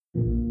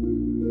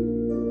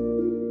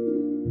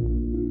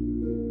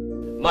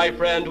My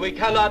friend, we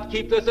cannot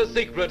keep this a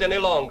secret any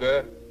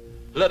longer.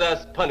 Let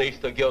us punish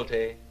the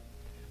guilty.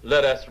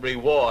 Let us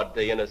reward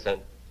the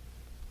innocent.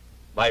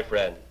 My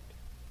friend,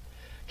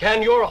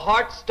 can your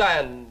heart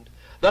stand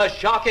the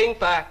shocking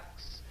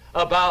facts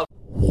about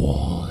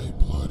Why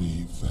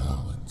Bloody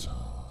Valentine?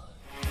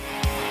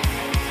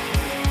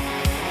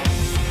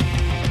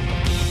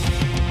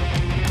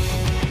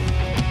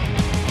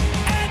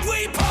 And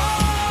we party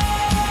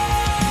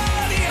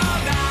all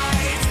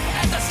night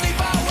at the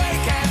sleeper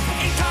waken,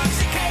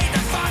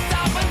 intoxicated, fucked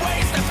up and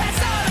wasted, pass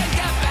out and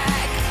get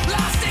back,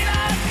 lost in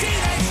a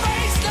teenage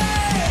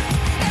wasteland.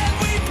 And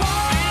we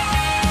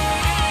party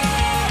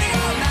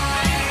all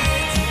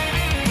night.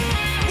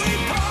 We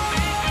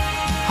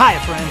party. Hi,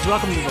 friends.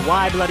 Welcome to the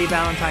Why Bloody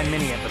Valentine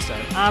mini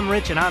episode. I'm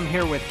Rich, and I'm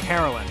here with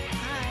Carolyn.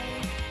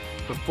 Hi.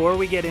 Before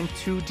we get in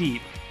too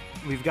deep,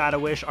 we've got to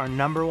wish our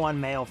number one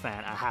male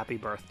fan a happy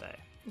birthday.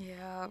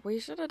 Yeah, we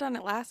should have done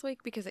it last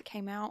week because it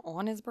came out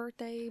on his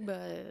birthday,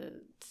 but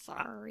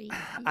sorry.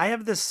 I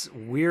have this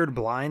weird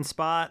blind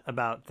spot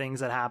about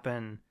things that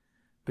happen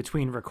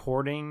between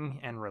recording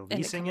and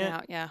releasing coming it.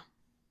 out, yeah.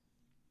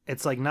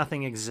 It's like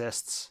nothing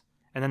exists,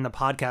 and then the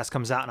podcast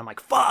comes out, and I'm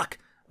like, fuck!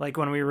 Like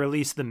when we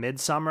released the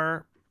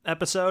Midsummer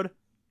episode,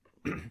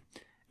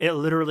 it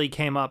literally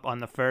came up on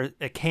the first.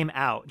 It came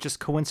out just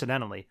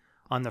coincidentally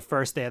on the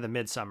first day of the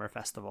Midsummer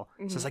Festival.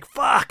 So it's like,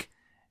 fuck!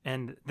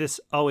 And this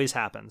always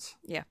happens.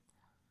 Yeah.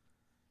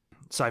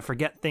 So I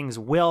forget things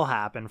will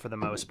happen for the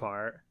most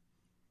part.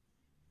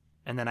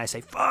 And then I say,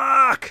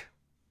 fuck!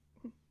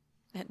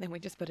 And then we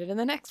just put it in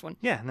the next one.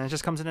 Yeah, and then it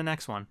just comes in the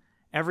next one.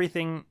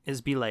 Everything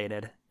is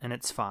belated, and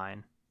it's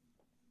fine.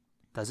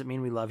 Doesn't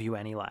mean we love you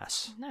any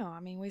less. No,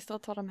 I mean, we still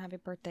told him happy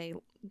birthday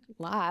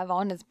live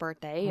on his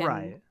birthday. And,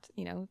 Right.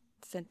 you know,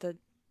 sent the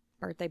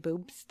birthday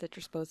boobs that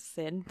you're supposed to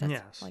send. That's,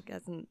 Yes. Like,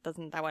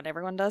 isn't that what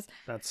everyone does?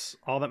 That's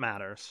all that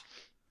matters.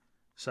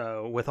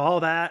 So, with all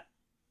that,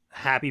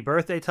 happy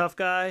birthday, tough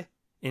guy.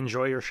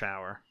 Enjoy your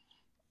shower.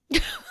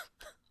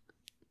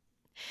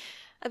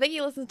 I think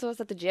he listens to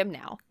us at the gym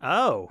now.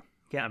 Oh,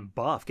 getting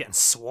buff, getting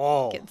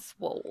swole. Getting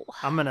swole.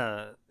 I'm going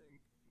to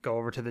go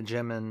over to the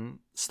gym and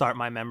start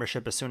my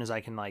membership as soon as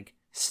I can, like,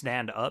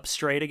 stand up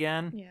straight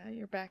again. Yeah,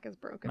 your back is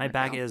broken. My right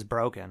back now. is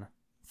broken.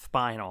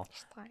 Spinal.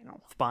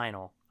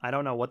 Spinal. I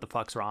don't know what the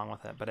fuck's wrong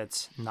with it, but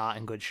it's not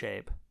in good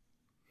shape.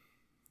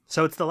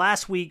 So it's the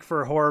last week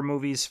for horror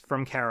movies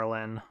from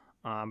Carolyn.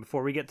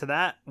 Before we get to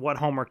that, what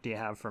homework do you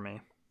have for me?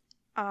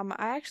 I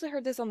actually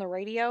heard this on the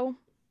radio,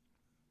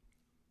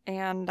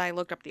 and I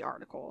looked up the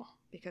article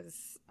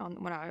because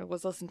when I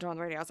was listening to it on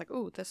the radio, I was like,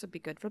 "Ooh, this would be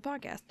good for the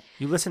podcast."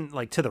 You listen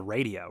like to the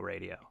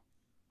radio.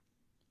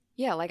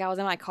 Yeah, like I was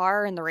in my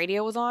car and the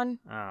radio was on.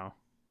 Oh.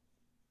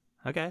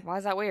 Okay. Why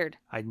is that weird?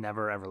 I'd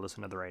never ever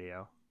listen to the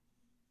radio.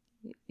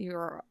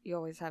 You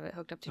always have it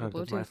hooked up to your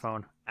Hooked up to my Bluetooth.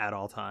 phone at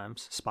all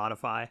times.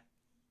 Spotify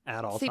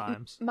at all See,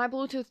 times. my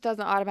Bluetooth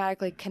doesn't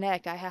automatically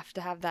connect. I have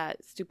to have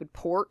that stupid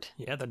port.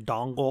 Yeah, the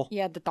dongle.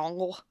 Yeah, the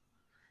dongle,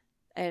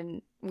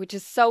 and which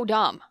is so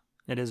dumb.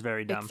 It is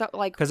very dumb. It's so,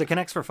 like, Because it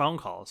connects for phone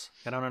calls.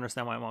 I don't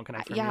understand why it won't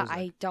connect for yeah, music.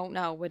 I don't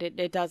know, but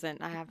it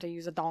doesn't. I have to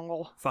use a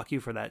dongle. Fuck you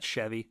for that,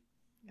 Chevy.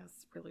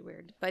 That's really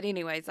weird. But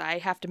anyways, I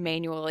have to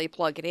manually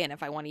plug it in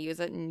if I want to use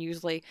it. And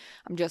usually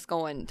I'm just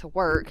going to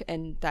work,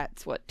 and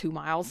that's, 2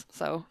 miles?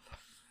 So,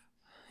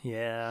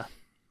 Yeah,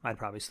 I'd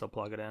probably still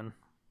plug it in.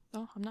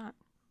 no, I'm not.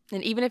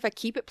 And even if I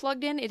keep it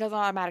plugged in, it doesn't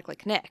automatically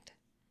connect.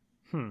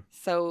 Hmm.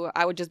 So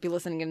I would just be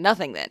listening to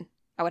nothing then.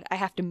 I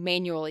have to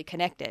manually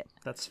connect it.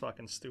 That's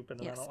fucking stupid.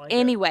 And Yes. I don't like it.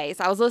 Anyways,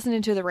 I was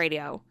listening to the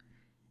radio.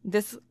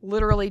 This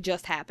literally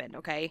just happened,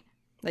 okay?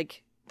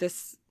 Like,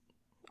 this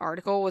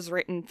article was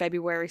written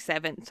February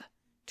 7th,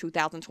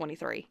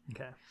 2023.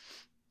 Okay.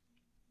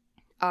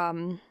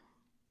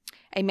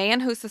 A man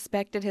who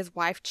suspected his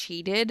wife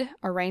cheated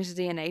arranged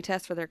a DNA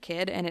test for their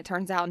kid, and it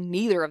turns out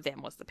neither of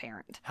them was the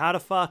parent. How the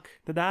fuck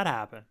did that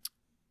happen?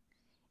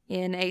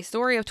 In a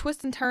story of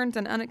twists and turns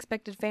and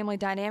unexpected family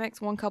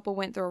dynamics, one couple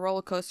went through a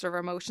roller coaster of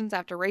emotions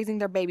after raising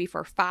their baby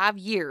for 5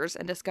 years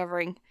and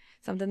discovering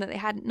something that they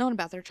hadn't known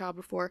about their child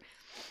before.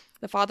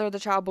 The father of the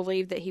child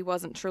believed that he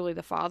wasn't truly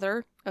the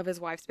father of his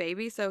wife's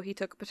baby, so he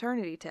took a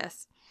paternity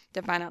test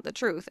to find out the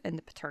truth, and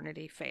the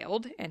paternity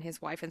failed, and his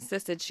wife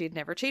insisted she had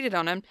never cheated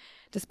on him,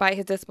 despite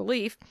his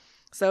disbelief,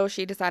 so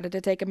she decided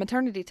to take a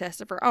maternity test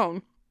of her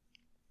own,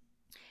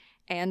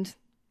 and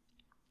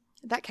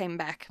that came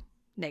back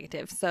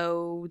negative,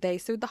 so they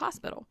sued the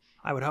hospital.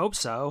 I would hope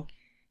so.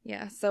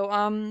 Yeah,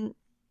 so,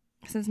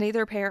 since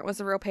neither parent was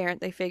the real parent,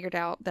 they figured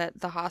out that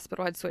the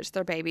hospital had switched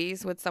their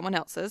babies with someone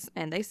else's,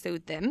 and they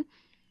sued them.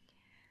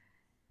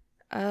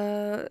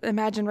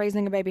 Imagine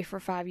raising a baby for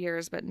 5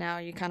 years, but now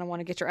you kind of want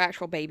to get your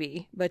actual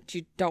baby, but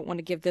you don't want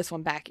to give this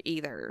one back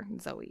either,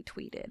 Zoe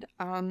tweeted.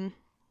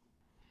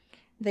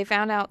 They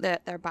found out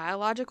that their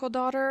biological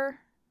daughter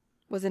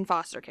was in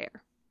foster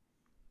care.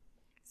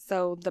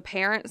 So the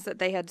parents that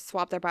they had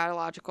swapped their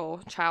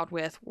biological child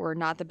with were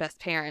not the best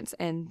parents,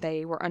 and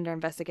they were under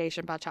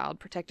investigation by Child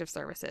Protective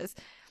Services.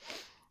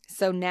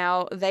 So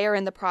now they are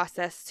in the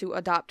process to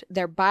adopt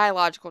their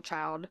biological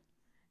child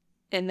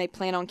and they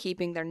plan on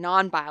keeping their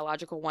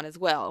non-biological one as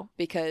well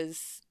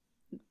because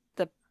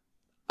the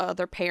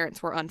other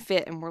parents were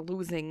unfit and were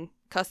losing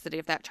custody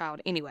of that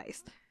child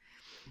anyways.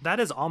 That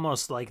is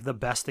almost like the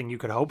best thing you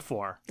could hope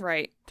for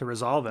Right. to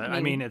resolve it. I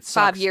mean, it 5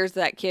 sucks. years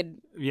that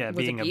kid was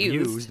being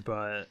abused,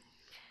 but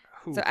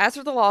So as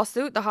for the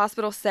lawsuit, the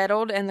hospital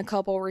settled and the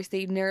couple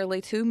received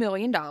nearly $2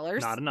 million.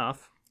 not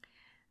enough.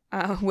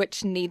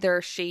 Which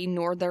neither she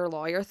nor their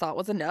lawyer thought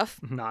was enough.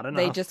 Not enough.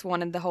 They just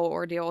wanted the whole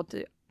ordeal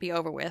to be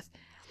over with.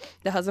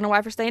 The husband and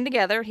wife are staying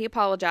together. He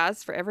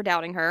apologized for ever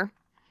doubting her.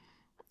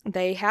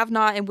 They have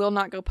not and will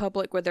not go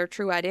public with their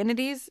true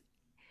identities,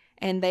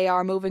 and they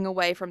are moving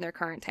away from their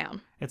current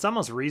town. It's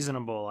almost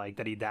reasonable, like,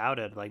 that he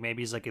doubted. Like,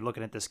 maybe he's, like,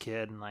 looking at this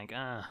kid and, like,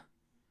 I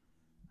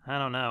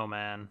don't know,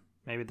 man.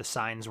 Maybe the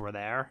signs were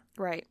there.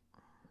 Right.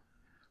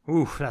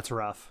 Ooh, that's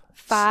rough.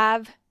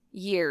 5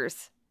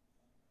 years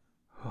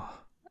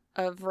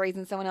of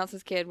raising someone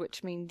else's kid,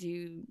 which means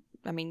you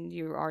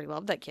already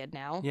love that kid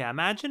now. Yeah,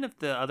 imagine if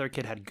the other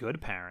kid had good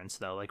parents,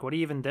 though. Like, what do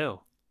you even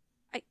do?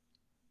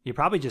 You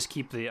probably just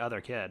keep the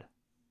other kid.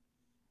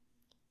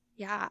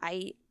 Yeah,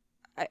 I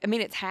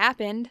mean, it's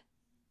happened.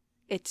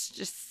 It's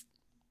just...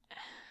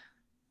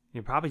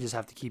 You probably just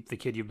have to keep the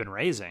kid you've been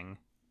raising.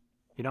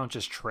 You don't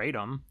just trade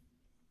them.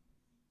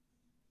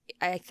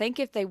 I think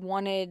if they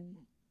wanted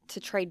to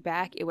trade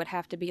back, it would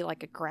have to be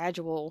like a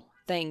gradual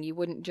thing. You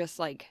wouldn't just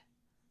like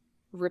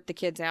rip the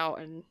kids out,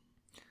 and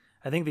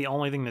I think the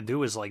only thing to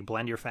do is like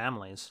blend your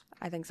families.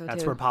 I think so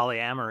That's too. where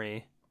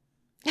polyamory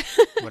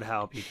would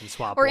help. You can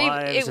swap Or even-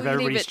 wives. it If would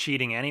everybody's even-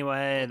 cheating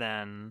anyway,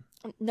 then,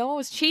 No one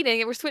was cheating.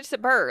 It was switched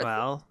at birth.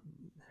 well,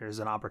 there's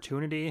an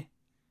opportunity.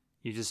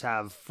 You just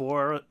have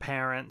 4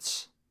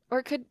 parents. Or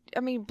it could,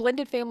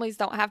 blended families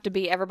don't have to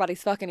be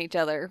everybody's fucking each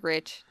other,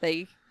 Rich.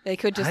 They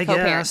could just I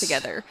co-parent guess.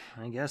 together.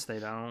 I guess they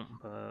don't,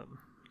 but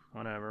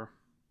whatever.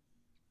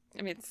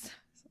 I mean, it's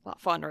a lot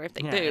funner if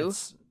they Yeah, do.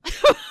 It's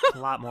a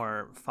lot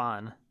more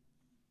fun.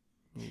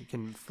 You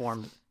can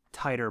form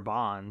tighter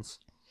bonds.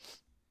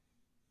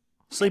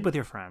 Sleep with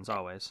your friends,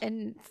 always.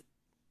 And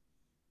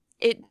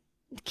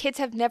kids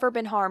have never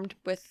been harmed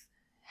with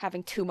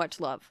having too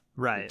much love.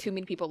 Right. Too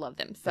many people love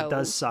them. So It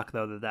does suck,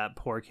 though, that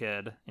poor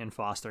kid in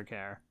foster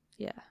care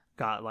yeah.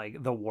 got,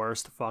 like, the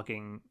worst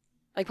fucking...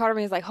 Like, part of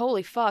me is like,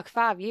 holy fuck,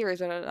 5 years.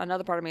 But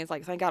another part of me is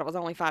like, thank God it was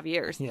only 5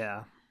 years.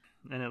 Yeah.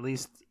 And at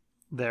least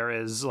there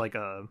is, like,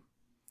 a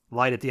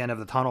light at the end of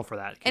the tunnel for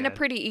that kid. And a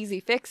pretty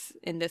easy fix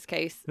in this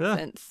case, Yeah.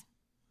 since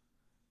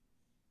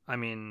I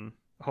mean,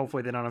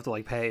 hopefully they don't have to,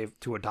 like, pay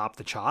to adopt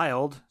the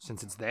child,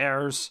 since it's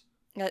theirs.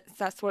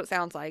 that's what it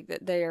sounds like,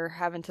 that they're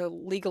having to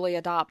legally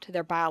adopt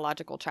their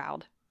biological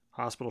child.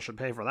 Hospital should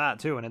pay for that,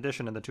 too, in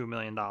addition to the $2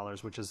 million,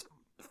 which is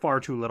far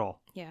too little.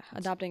 Yeah,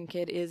 adopting a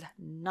kid is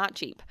not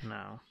cheap.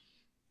 No.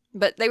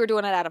 But they were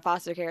doing it out of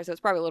foster care, so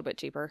it's probably a little bit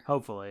cheaper.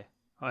 Hopefully.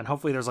 And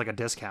hopefully there's, like, a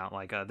discount,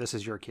 like, this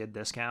is your kid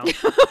discount.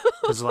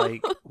 Because,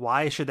 like,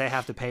 why should they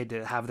have to pay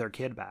to have their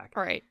kid back?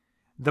 All right.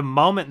 The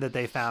moment that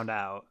they found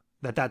out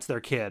that that's their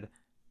kid,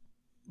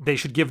 they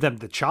should give them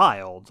the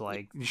child.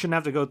 Like, you shouldn't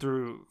have to go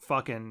through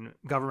fucking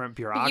government But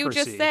bureaucracy. you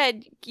just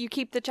said you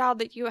keep the child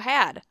that you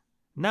had.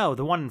 No,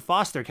 the one in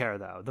foster care,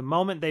 though. The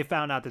moment they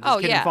found out that this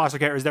kid yeah. in foster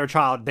care is their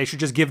child, they should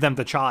just give them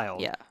the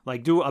child. Yeah.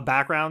 Like, do a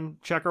background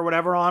check or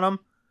whatever on them,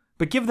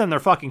 but give them their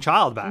fucking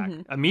child back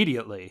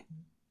immediately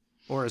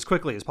or as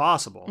quickly as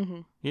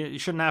possible. You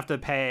shouldn't have to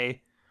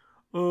pay,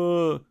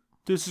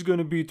 this is going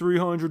to be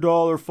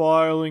 $300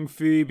 filing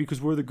fee because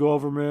we're the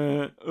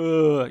government.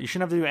 You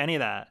shouldn't have to do any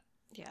of that.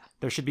 Yeah.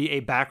 There should be a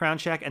background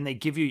check, and they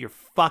give you your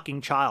fucking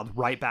child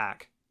right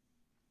back.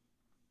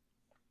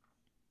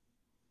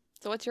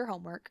 So what's your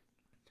homework?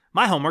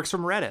 My homework's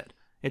from Reddit.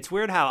 It's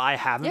weird how I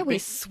haven't Yeah, we been,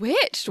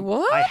 switched.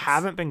 What? I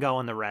haven't been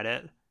going to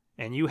Reddit,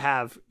 and you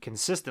have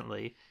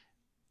consistently,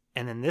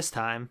 and then this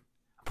time,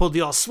 I pulled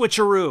the all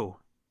switcheroo.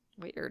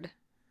 Weird.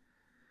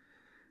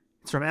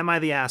 It's from Am I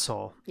the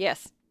Asshole?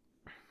 Yes.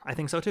 I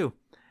think so too.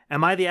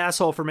 Am I the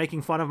asshole for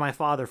making fun of my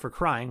father for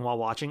crying while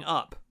watching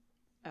Up?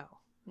 Oh,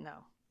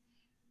 no.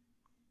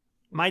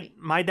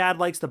 My dad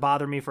likes to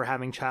bother me for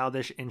having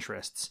childish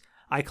interests.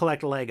 I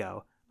collect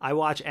Lego. I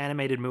watch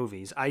animated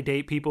movies. I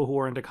date people who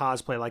are into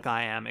cosplay like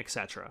I am,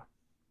 etc.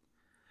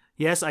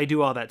 Yes, I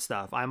do all that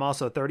stuff. I'm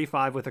also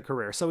 35 with a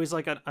career. So he's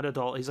like an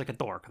adult. He's like a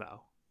dork,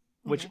 though.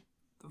 Which,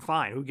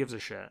 fine. Who gives a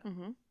shit?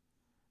 Mm-hmm.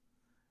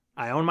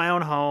 I own my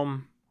own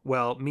home.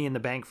 Well, me and the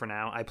bank for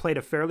now. I played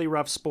a fairly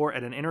rough sport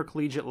at an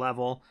intercollegiate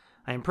level.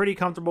 I am pretty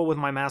comfortable with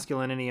my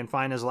masculinity and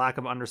find his lack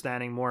of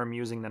understanding more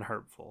amusing than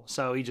hurtful.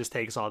 So he just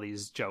takes all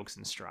these jokes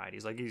in stride.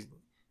 He's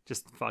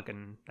just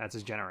fucking, that's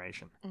his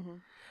generation. Mm-hmm.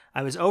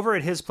 I was over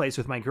at his place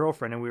with my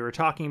girlfriend and we were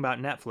talking about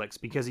Netflix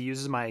because he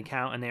uses my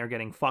account and they are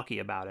getting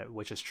fucky about it,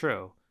 which is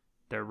true.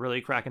 They're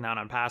really cracking down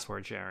on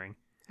password sharing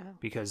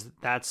because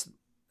that's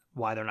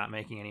why they're not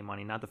making any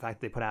money, not the fact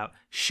that they put out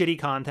shitty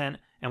content,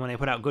 and when they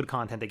put out good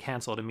content, they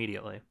cancel it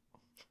immediately.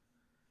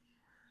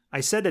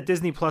 I said that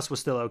Disney Plus was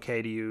still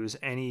okay to use,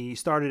 and he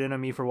started into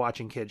me for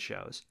watching kids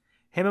shows.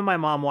 Him and my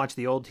mom watch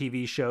the old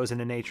TV shows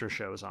and the nature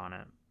shows on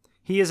it.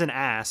 He is an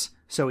ass,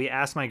 so he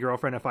asked my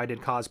girlfriend if I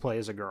did cosplay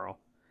as a girl.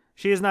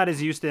 She is not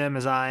as used to him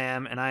as I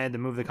am, and I had to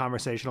move the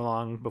conversation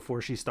along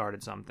before she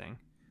started something.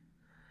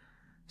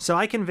 So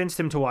I convinced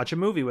him to watch a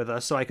movie with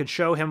us so I could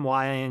show him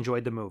why I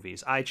enjoyed the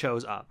movies. I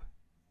chose Up.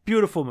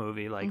 Beautiful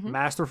movie, like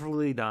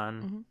masterfully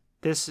done.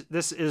 This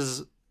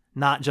is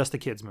not just a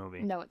kids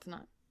movie. No, it's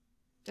not.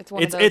 It's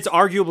one of those. It's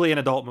arguably an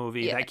adult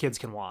movie Yeah. that kids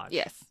can watch.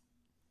 Yes.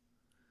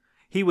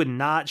 He would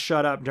not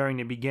shut up during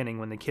the beginning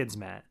when the kids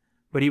met,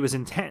 but he was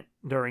intent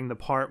during the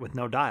part with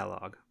no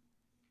dialogue.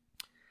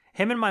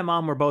 Him and my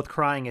mom were both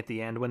crying at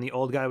the end when the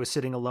old guy was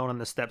sitting alone on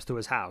the steps to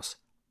his house.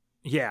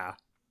 Yeah,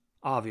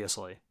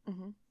 obviously.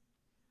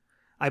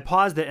 I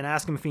paused it and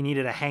asked him if he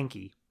needed a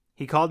hanky.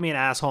 He called me an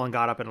asshole and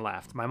got up and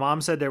left. My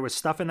mom said there was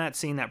stuff in that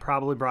scene that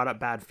probably brought up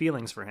bad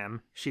feelings for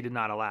him. She did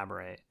not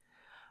elaborate.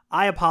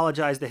 I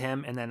apologized to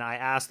him, and then I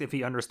asked if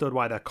he understood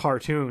why the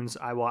cartoons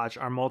I watch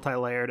are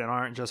multi-layered and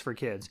aren't just for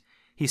kids.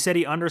 He said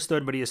he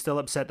understood, but he is still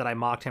upset that I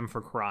mocked him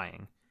for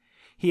crying.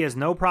 He has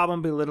no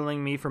problem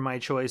belittling me for my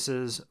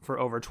choices for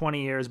over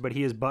 20 years, but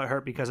he is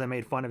butthurt because I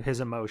made fun of his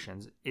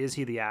emotions. Is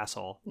he the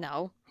asshole?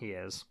 No. He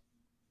is.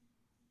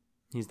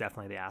 He's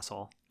definitely the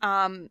asshole.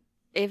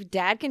 If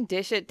dad can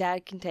dish it,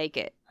 dad can take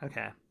it.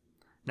 Okay.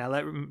 Now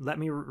let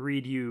me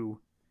read you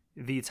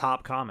the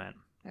top comment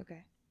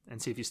Okay. and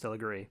see if you still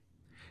agree.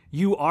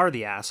 You are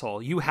the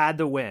asshole. You had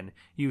the win.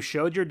 You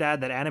showed your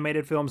dad that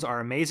animated films are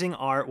amazing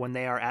art when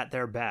they are at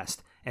their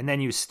best, and then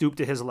you stooped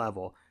to his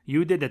level.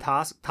 You did the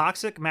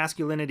toxic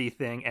masculinity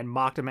thing and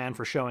mocked a man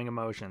for showing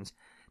emotions.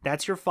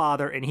 That's your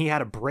father, and he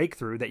had a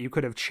breakthrough that you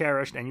could have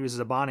cherished and used as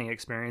a bonding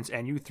experience,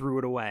 and you threw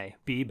it away.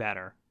 Be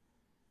better.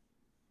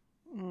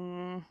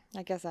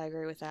 I guess I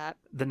agree with that.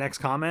 The next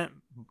comment,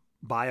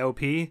 by OP,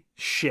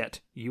 shit,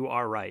 you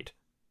are right.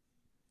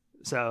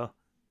 So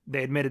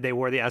they admitted they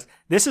were the ass.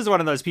 This is one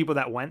of those people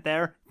that went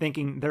there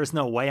thinking there's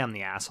no way I'm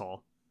the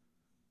asshole.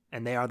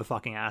 And they are the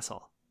fucking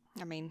asshole.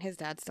 I mean, his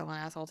dad's still an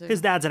asshole, too.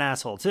 His dad's an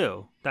asshole,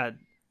 too. That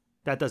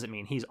doesn't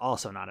mean he's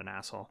also not an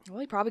asshole. Well,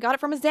 he probably got it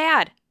from his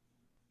dad.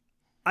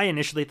 I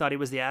initially thought he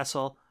was the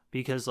asshole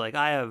because, like,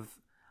 I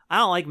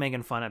don't like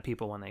making fun of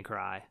people when they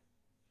cry.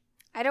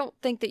 I don't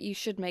think that you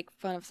should make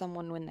fun of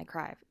someone when they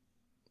cry,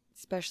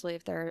 especially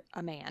if they're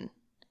a man.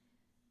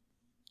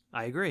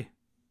 I agree.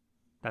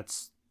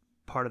 That's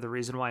part of the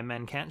reason why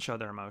men can't show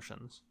their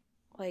emotions.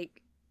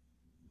 Like,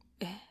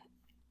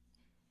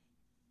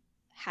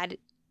 had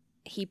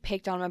he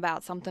picked on him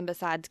about something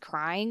besides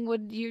crying,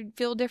 would you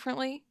feel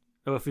differently?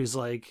 Oh, if he's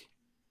like,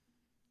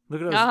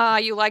 look at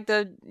those. You like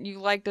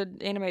the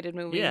animated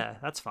movie. Yeah,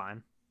 that's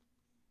fine.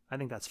 I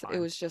think that's fine. It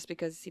was just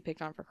because he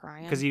picked on for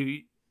crying. Because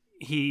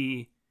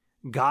he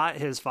got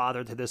his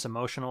father to this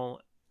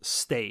emotional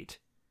state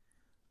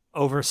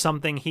over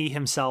something he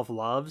himself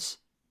loves,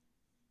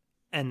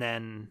 and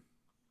then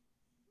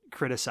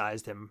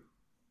criticized him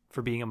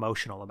for being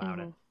emotional about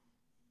it.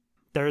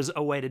 There's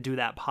a way to do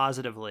that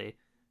positively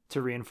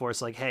to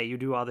reinforce, like, hey, you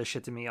do all this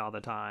shit to me all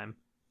the time.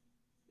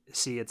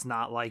 See, it's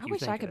not like I you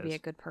wish think I could it be is. a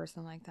good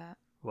person like that.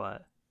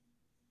 What?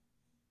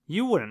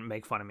 You wouldn't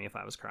make fun of me if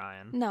I was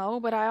crying. No,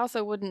 but I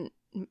also wouldn't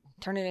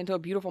turn it into a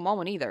beautiful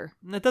moment either.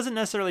 It doesn't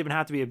necessarily even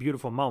have to be a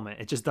beautiful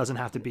moment. It just doesn't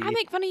have to be. I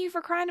make fun of you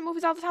for crying at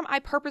movies all the time. I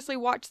purposely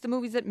watch the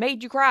movies that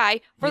made you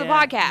cry for the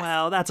podcast.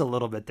 Well, that's a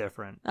little bit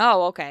different.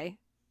 Oh, okay.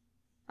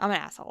 I'm an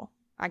asshole.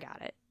 I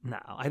got it. No,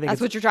 I think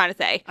That's what you're trying to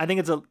say. I think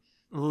it's a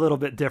little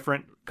bit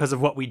different because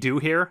of what we do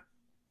here.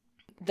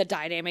 The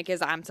dynamic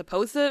is I'm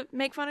supposed to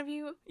make fun of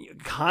you?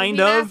 Kind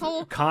You mean of.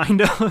 asshole?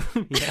 Kind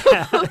of.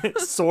 Yeah.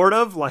 Sort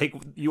of. Like,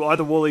 you are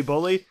the woolly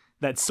bully.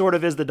 That sort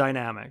of is the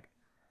dynamic.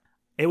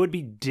 It would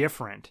be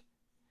different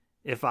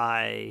if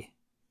I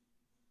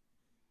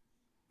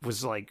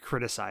was, like,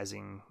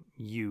 criticizing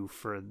you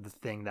for the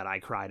thing that I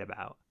cried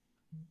about.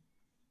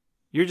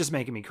 You're just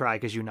making me cry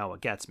because you know what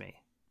gets me.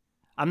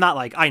 I'm not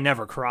like, I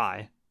never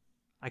cry.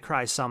 I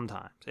cry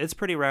sometimes. It's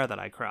pretty rare that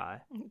I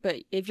cry. But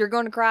if you're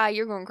going to cry,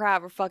 you're going to cry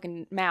over a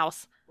fucking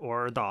mouse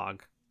Or a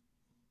dog.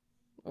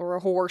 or a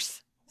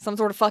horse. Some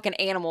sort of fucking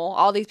animal.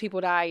 All these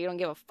people die. You don't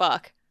give a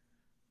fuck.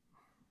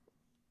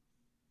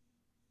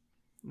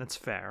 That's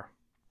fair.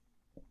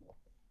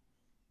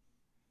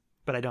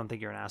 But I don't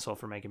think you're an asshole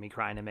for making me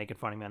cry and making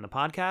fun of me on the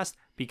podcast,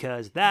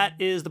 because that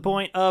is the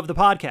point of the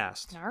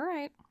podcast. All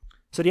right.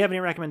 So do you have any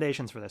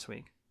recommendations for this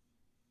week?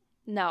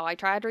 No, I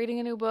tried reading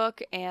a new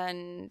book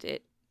and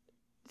it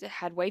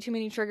had way too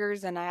many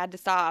triggers and I had to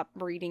stop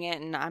reading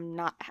it and I'm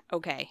not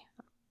okay.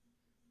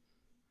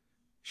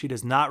 She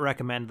does not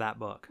recommend that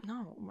book.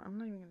 No, I'm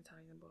not even going to tell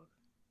you the book.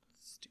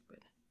 Stupid.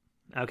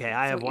 Okay,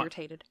 I So have one.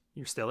 irritated.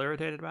 You're still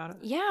irritated about it?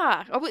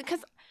 Yeah,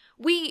 because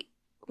we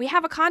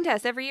have a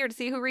contest every year to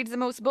see who reads the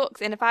most books,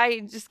 and if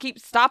I just keep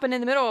stopping in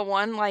the middle of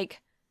one,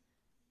 like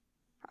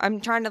I'm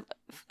trying to,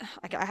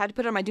 I had to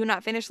put it on my do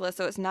not finish list,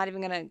 so it's not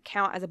even going to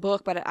count as a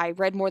book. But I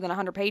read more than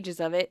 100 pages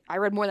of it. I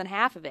read more than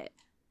half of it.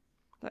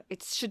 But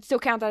it should still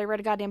count that I read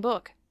a goddamn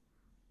book.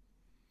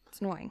 It's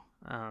annoying.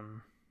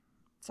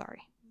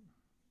 Sorry.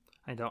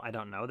 I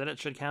don't know that it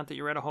should count that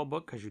you read a whole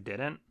book because you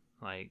didn't.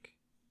 Like,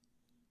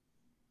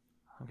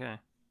 okay.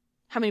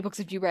 How many books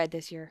have you read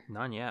this year?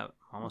 None yet.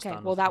 Almost Okay,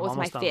 done. well, with- that I'm was my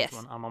almost done with 5th.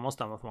 one. I'm almost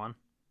done with one.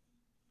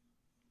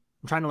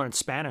 I'm trying to learn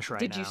Spanish right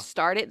Did now. you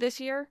start it this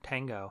year?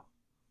 Tango.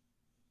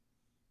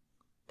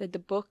 Did the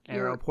book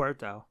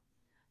Aeropuerto.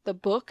 the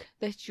book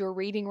that you're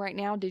reading right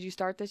now, did you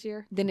start this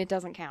year? Then it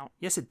doesn't count.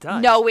 Yes, it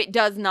does. No, it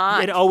does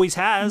not. It always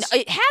has. No,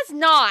 it has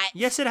not.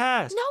 Yes, it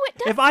has. No, it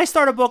doesn't. If I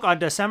start a book on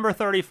December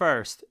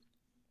 31st.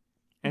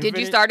 and Did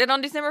you start it on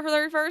December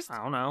 31st?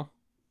 I don't know.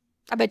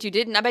 I bet you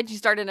didn't. I bet you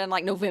started in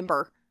like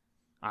November.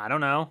 I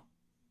don't know.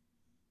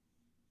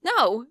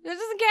 No, it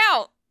doesn't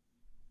count.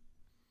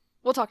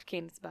 We'll talk to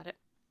Candace about it.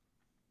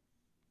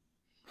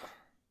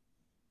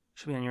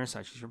 She'll be on your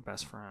side. She's your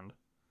best friend.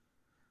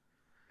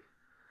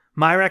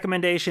 My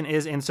recommendation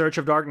is In Search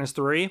of Darkness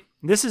 3.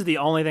 This is the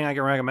only thing I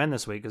can recommend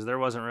this week because there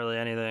wasn't really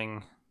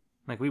anything.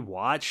 Like, we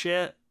watched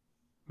it,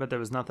 but there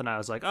was nothing I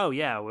was like, oh,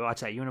 yeah, we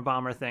watched that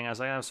Unabomber thing. I was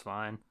like, that was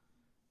fine.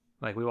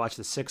 Like, we watched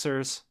the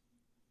Sixers.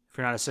 If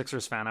you're not a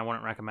Sixers fan, I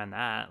wouldn't recommend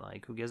that.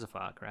 Like, who gives a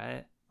fuck,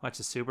 right? Watch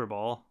the Super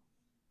Bowl.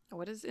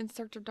 What is In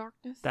Search of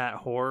Darkness? That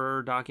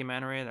horror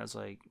documentary that's,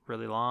 like,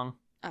 really long.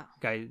 Oh.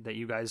 Guy that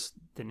you guys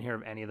didn't hear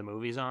of any of the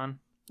movies on.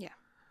 Yeah.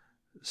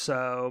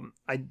 So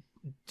I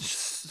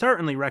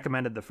certainly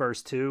recommended the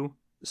first two,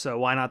 so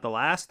why not the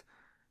last?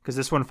 Because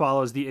this one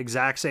follows the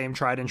exact same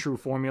tried and true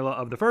formula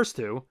of the first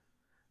two,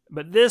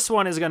 but this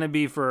one is going to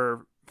be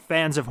for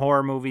fans of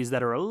horror movies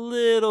that are a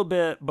little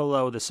bit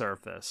below the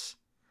surface.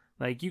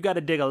 Like, you got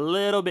to dig a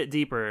little bit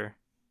deeper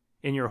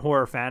in your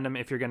horror fandom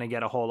if you're going to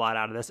get a whole lot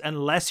out of this,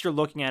 unless you're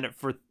looking at it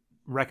for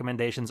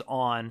recommendations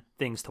on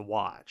things to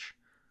watch.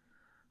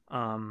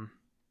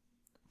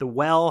 The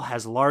well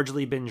has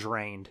largely been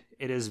drained.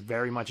 It is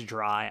very much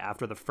dry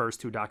after the first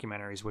two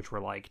documentaries, which were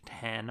like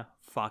 10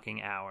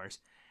 fucking hours.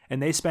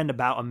 And they spend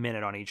about a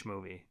minute on each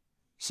movie.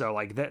 So,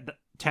 like, the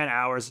 10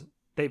 hours,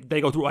 they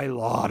go through a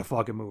lot of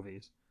fucking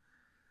movies.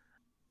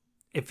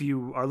 If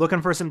you are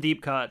looking for some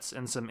deep cuts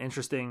and some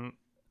interesting,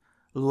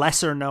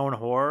 lesser-known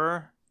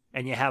horror,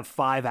 and you have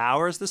 5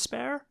 hours to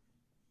spare,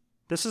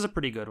 this is a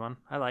pretty good one.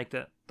 I liked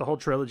it. The whole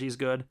trilogy's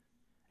good.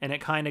 And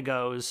it kind of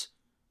goes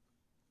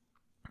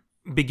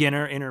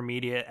beginner,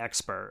 intermediate,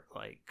 expert,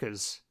 like,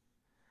 because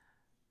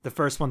the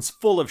first one's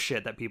full of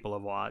shit that people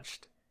have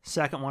watched.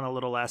 Second one a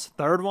little less.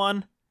 Third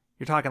one,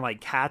 you're talking like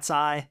Cat's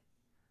Eye.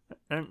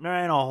 There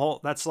ain't a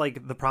whole. That's like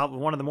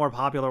one of the more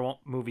popular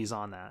movies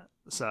on that.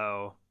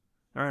 So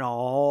there ain't a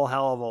whole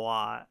hell of a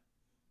lot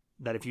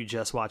that if you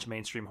just watch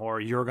mainstream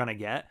horror you're gonna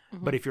get.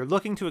 Mm-hmm. But if you're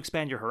looking to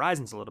expand your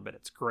horizons a little bit,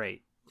 it's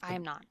great. I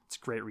am not. It's a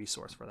great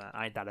resource for that.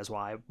 That is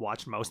why I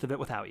watched most of it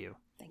without you.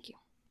 Thank you.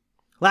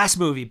 Last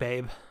movie,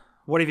 babe.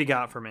 What have you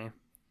got for me?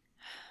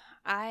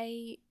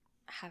 I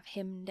have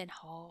hemmed and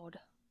hawed.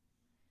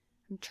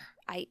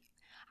 I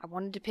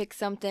wanted to pick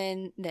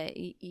something that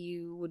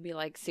you would be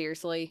like,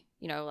 seriously,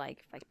 you know,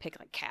 like if I pick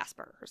like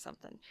Casper or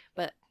something,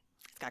 but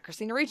it's got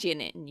Christina Ricci in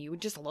it, and you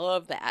would just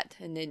love that.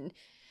 And then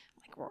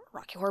like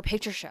Rocky Horror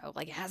Picture Show,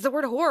 like it has the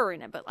word horror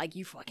in it, but like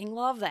you fucking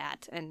love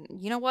that. And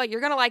you know what?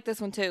 You're gonna like this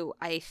one too,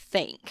 I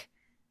think.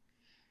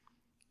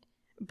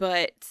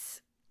 But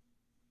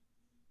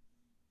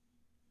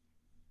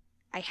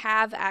I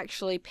have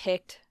actually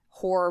picked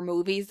horror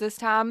movies this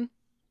time.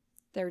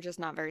 They're just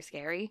not very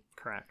scary.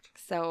 Correct.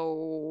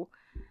 So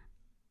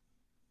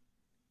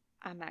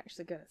I'm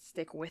actually going to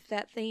stick with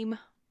that theme.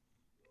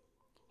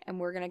 And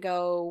we're going to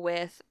go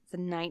with the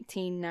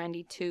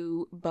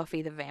 1992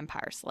 Buffy the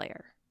Vampire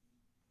Slayer.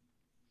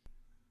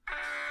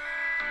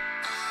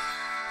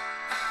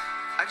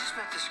 I just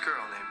met this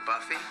girl named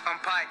Buffy. I'm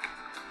Pike.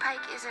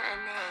 Pike isn't a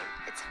name,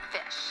 it's a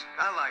fish.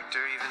 I liked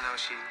her even though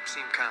she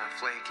seemed kind of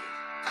flaky.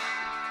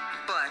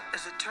 But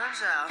as it turns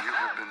out, You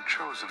have been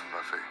chosen,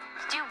 Buffy,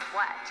 Do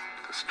what?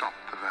 to stop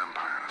the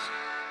vampires.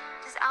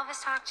 Does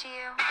Elvis talk to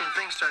you? when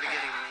things started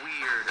getting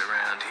weird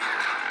around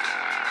here.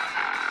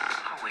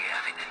 Are we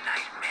having a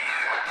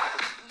nightmare?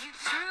 You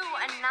threw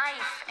a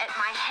knife at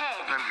my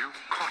head. And you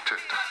caught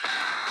it.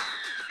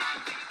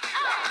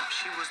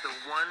 She was the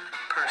one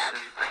person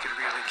I could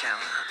really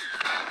count on.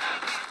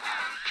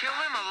 Kill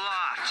him a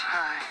lot.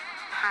 Hi.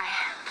 Hi.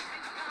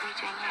 What are you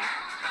doing here?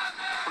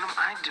 What am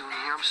I doing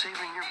here? I'm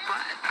saving your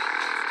butt.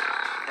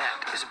 That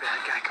is a bad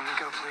guy. Can we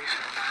go, please?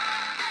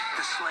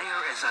 The Slayer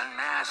is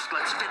unmasked.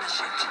 Let's finish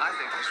it. I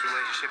think this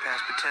relationship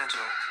has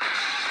potential.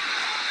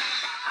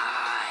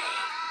 Hi.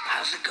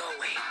 How's it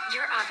going?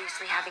 You're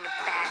obviously having a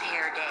bad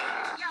hair day.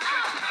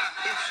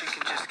 If she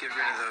can just get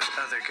rid of those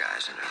other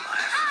guys in her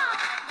life.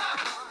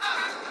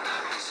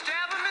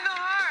 Stab him in the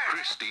heart!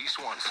 Christy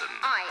Swanson,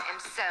 I am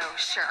so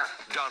sure.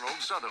 Donald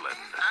Sutherland,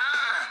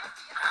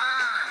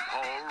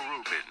 Paul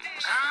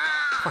Rubens,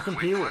 Fucking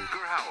Pee-wee.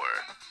 Rutger Hauer,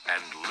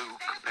 and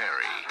Luke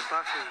Perry.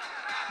 Buffy,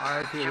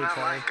 R.I.P. you're Luke not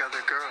Perry. like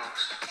other girls.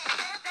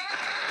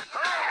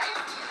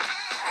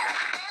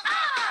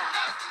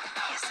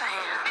 Yes, I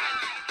am.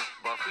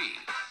 Buffy,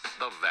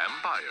 the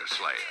Vampire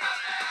Slayer.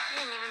 You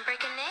didn't even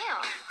break a nail.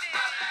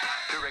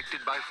 Directed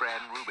by Fran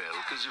Rubel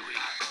Kazooie.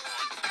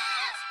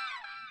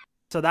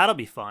 So that'll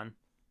be fun.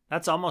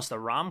 That's almost a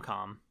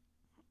rom-com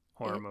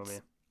horror It's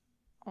movie.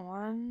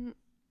 On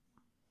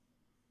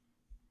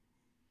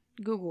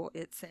Google,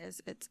 it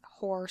says it's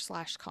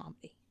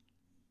horror/comedy.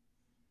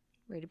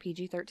 Rated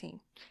PG-13.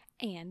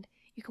 And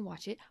you can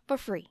watch it for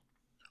free.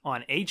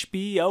 On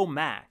HBO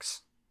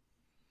Max.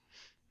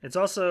 It's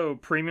also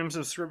premium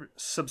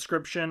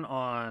subscription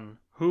on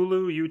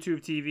Hulu,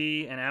 YouTube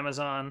TV, and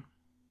Amazon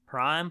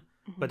Prime.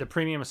 But the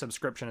premium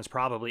subscription is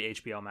probably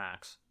HBO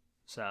Max.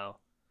 So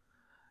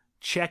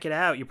check it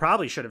out. You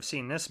probably should have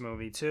seen this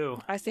movie too.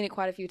 I've seen it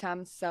quite a few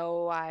times,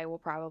 so I will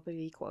probably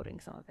be quoting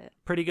some of it.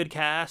 Pretty good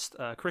cast.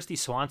 Christy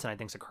Swanson, I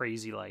think, is a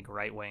crazy like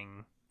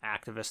right-wing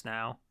activist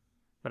now.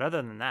 But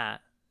other than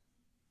that,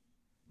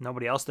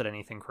 nobody else did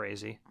anything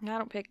crazy. I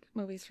don't pick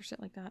movies for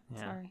shit like that. Yeah.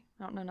 Sorry.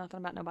 I don't know nothing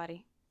about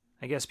nobody.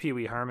 I guess Pee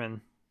Wee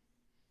Herman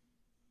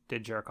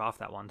did jerk off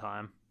that one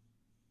time.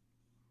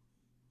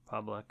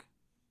 Public.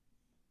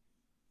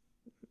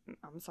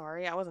 I'm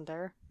sorry, I wasn't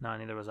there. No,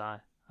 neither was I.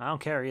 I don't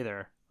care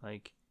either.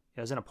 Like,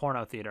 it was in a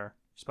porno theater.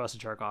 You're supposed to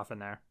jerk off in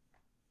there.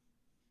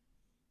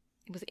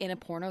 It was in a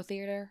porno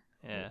theater?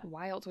 Yeah.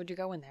 Why else would you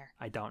go in there?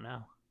 I don't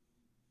know.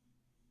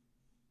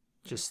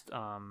 Just,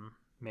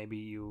 maybe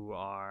you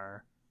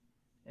are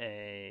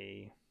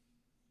a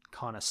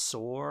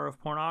connoisseur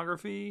of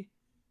pornography?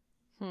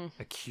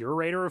 A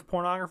curator of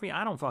pornography?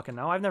 I don't fucking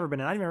know. I've never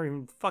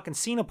even fucking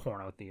seen a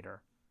porno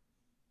theater.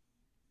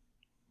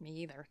 Me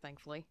either,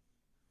 thankfully.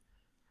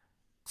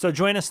 So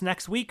join us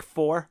next week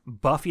for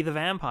Buffy the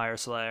Vampire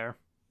Slayer.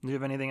 Do you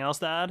have anything else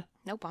to add?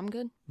 Nope, I'm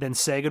good. Then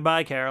say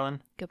goodbye,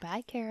 Carolyn.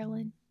 Goodbye,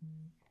 Carolyn.